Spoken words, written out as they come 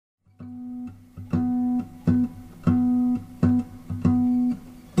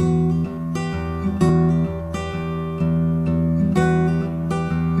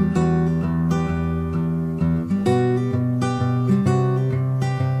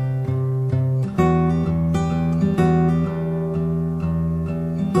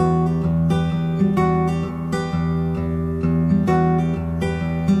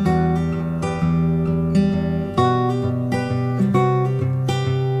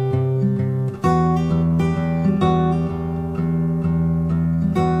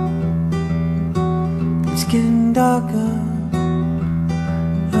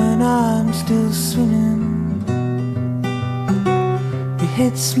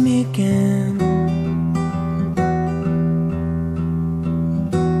hits me again.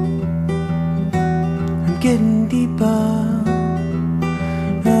 I'm getting deeper,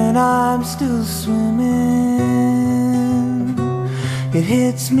 and I'm still swimming. It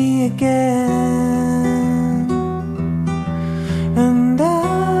hits me again, and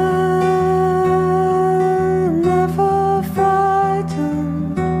I'm never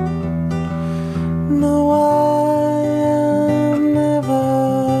frightened. No, I am never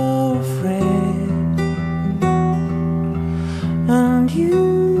afraid. And you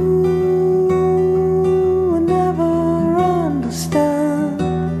will never understand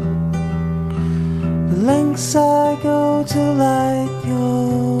the lengths I go to light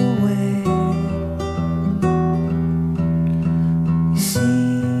your way. You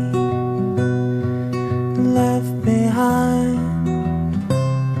see, left behind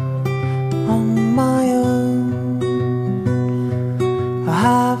on my own, I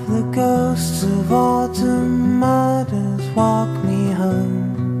have the ghosts of autumn mothers walk me home.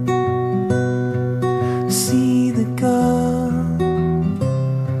 See the girl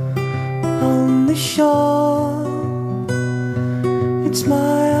on the shore, it's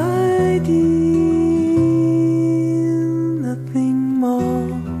my ideal, nothing more.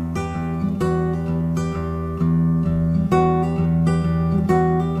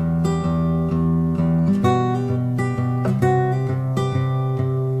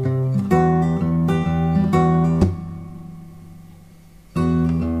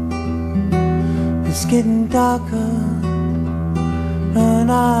 It's getting darker, and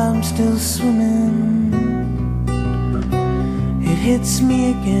I'm still swimming. It hits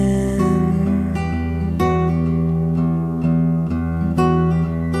me again.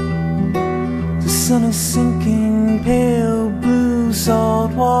 The sun is sinking, pale blue,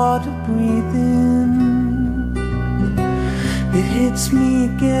 salt water breathing. It hits me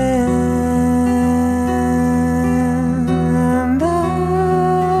again.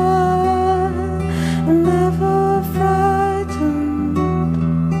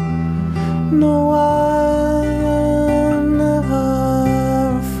 No, I am never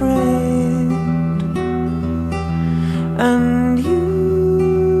afraid. And you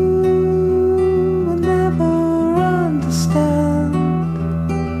will never understand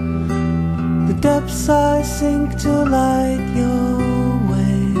the depths I sink to light your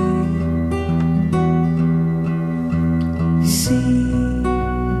way. You see,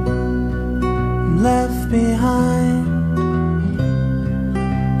 I'm left behind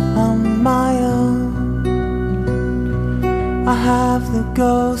on my own. I have the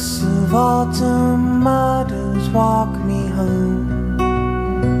ghosts of autumn mothers walk me home.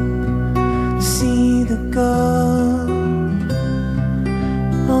 See the girl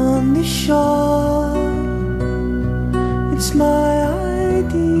on the shore, it's my